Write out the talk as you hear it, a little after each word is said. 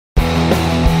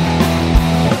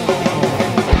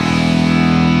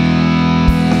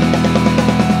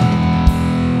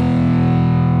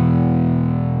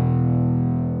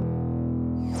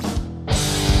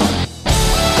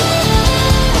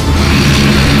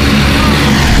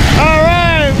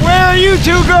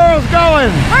two girls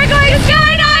going? We're going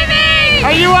skydiving!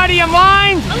 Are you out of your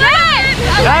mind? Yes!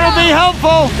 That'll be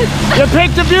helpful. You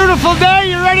picked a beautiful day.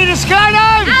 You ready to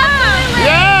skydive? Absolutely!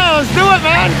 Yeah, let's do it,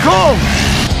 man. Cool.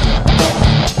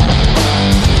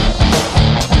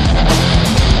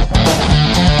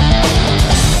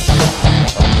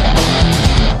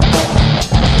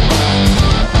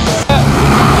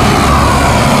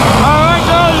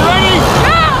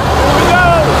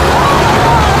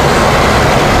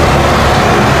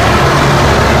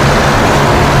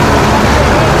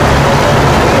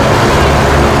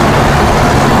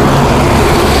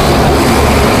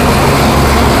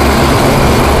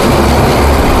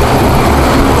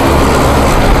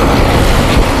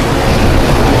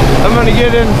 I'm gonna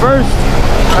get in first.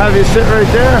 Have you sit right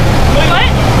there. What?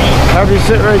 Have you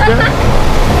sit right there.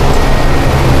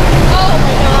 Oh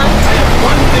my god. I have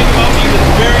one thing about you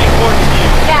that's very important to you.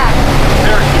 Yeah.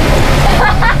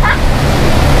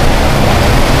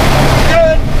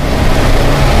 Good.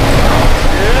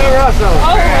 Yeah, Russell.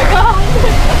 Oh my god.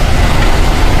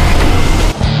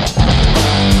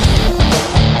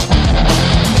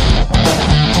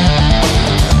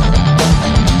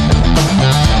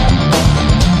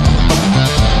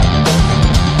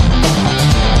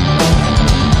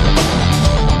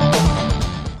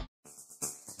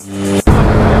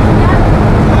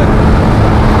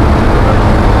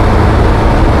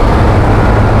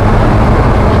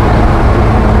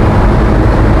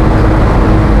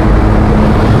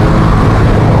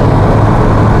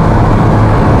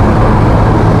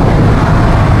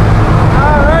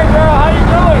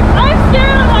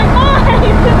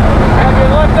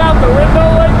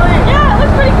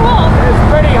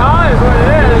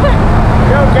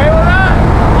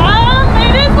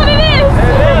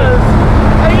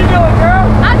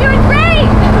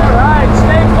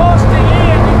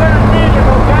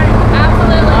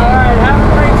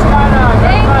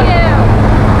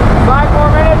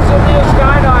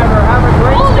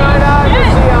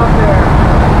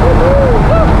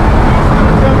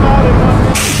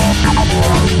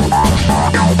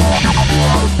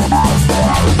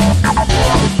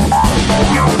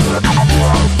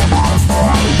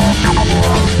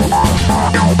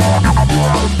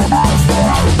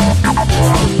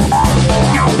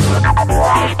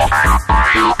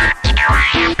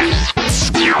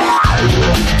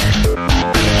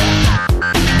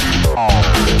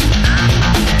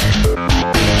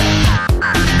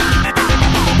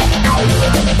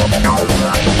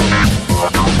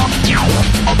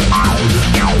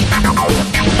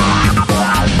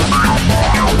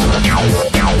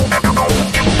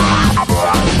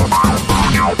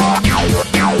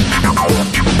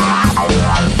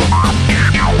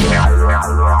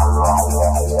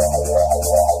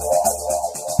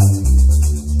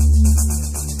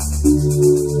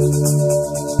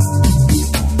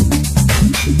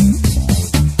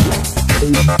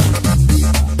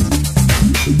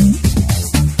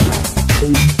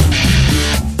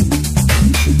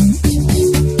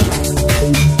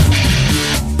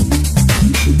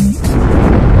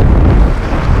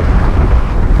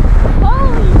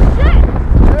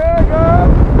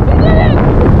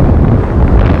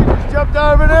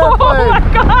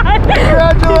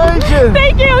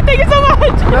 Thank you so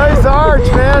much. Nice arch,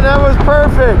 man. That was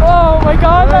perfect. Oh my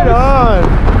god. Right on.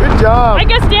 Good job. I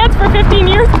guess dance for 15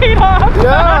 years paid off.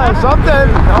 Yeah, something.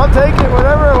 I'll take it,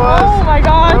 whatever it was. Oh my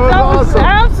god. That was awesome.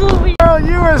 Absolutely. Girl,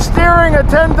 you were steering a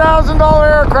 $10,000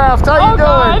 aircraft. How you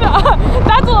doing? God.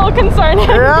 That's a little concerning.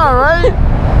 Yeah, right?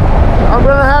 I'm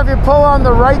going to have you pull on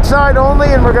the right side only,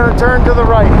 and we're going to turn to the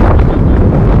right.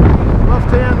 Left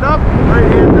hand up,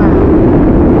 right hand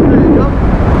down. There you go.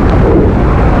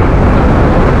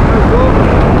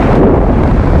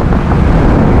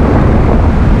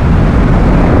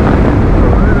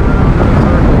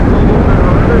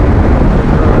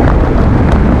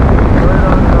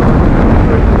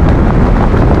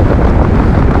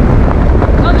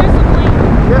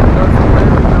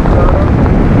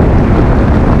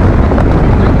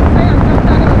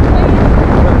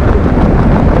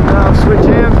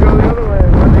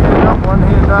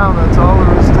 Down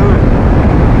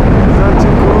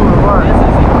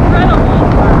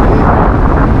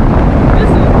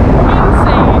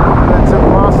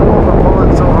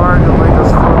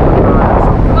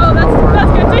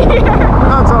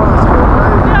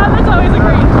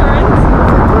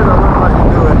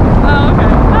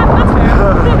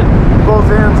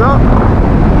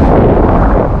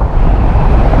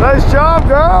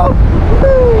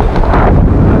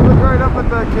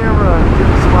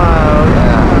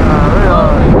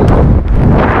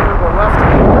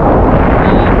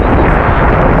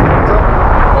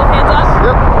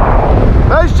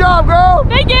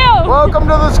Welcome to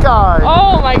the sky.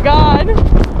 Oh my God.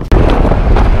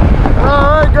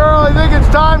 All right, girl, I think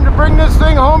it's time to bring this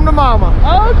thing home to mama.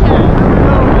 Okay.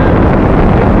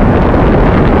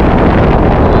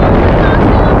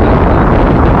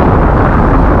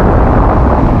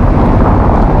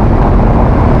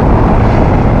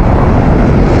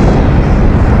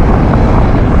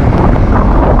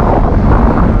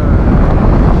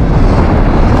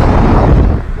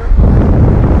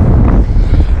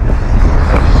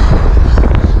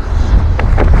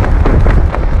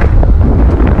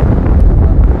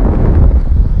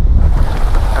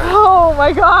 Oh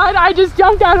my God, I just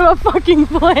jumped out of a fucking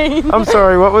plane. I'm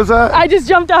sorry, what was that? I just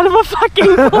jumped out of a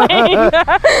fucking plane.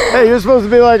 Hey, you're supposed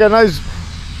to be like a nice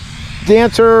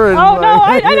dancer. And Oh no,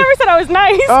 like... I never said I was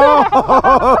nice. Oh.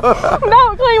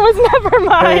 That plane was never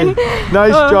mine. Hey,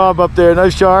 nice job up there,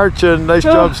 nice charge, and nice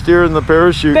job steering the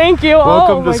parachute. Thank you.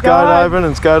 Welcome Oh to my God. skydiving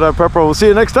and Skydive Pepperell. We'll see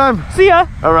you next time. See ya.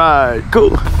 All right,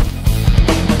 cool.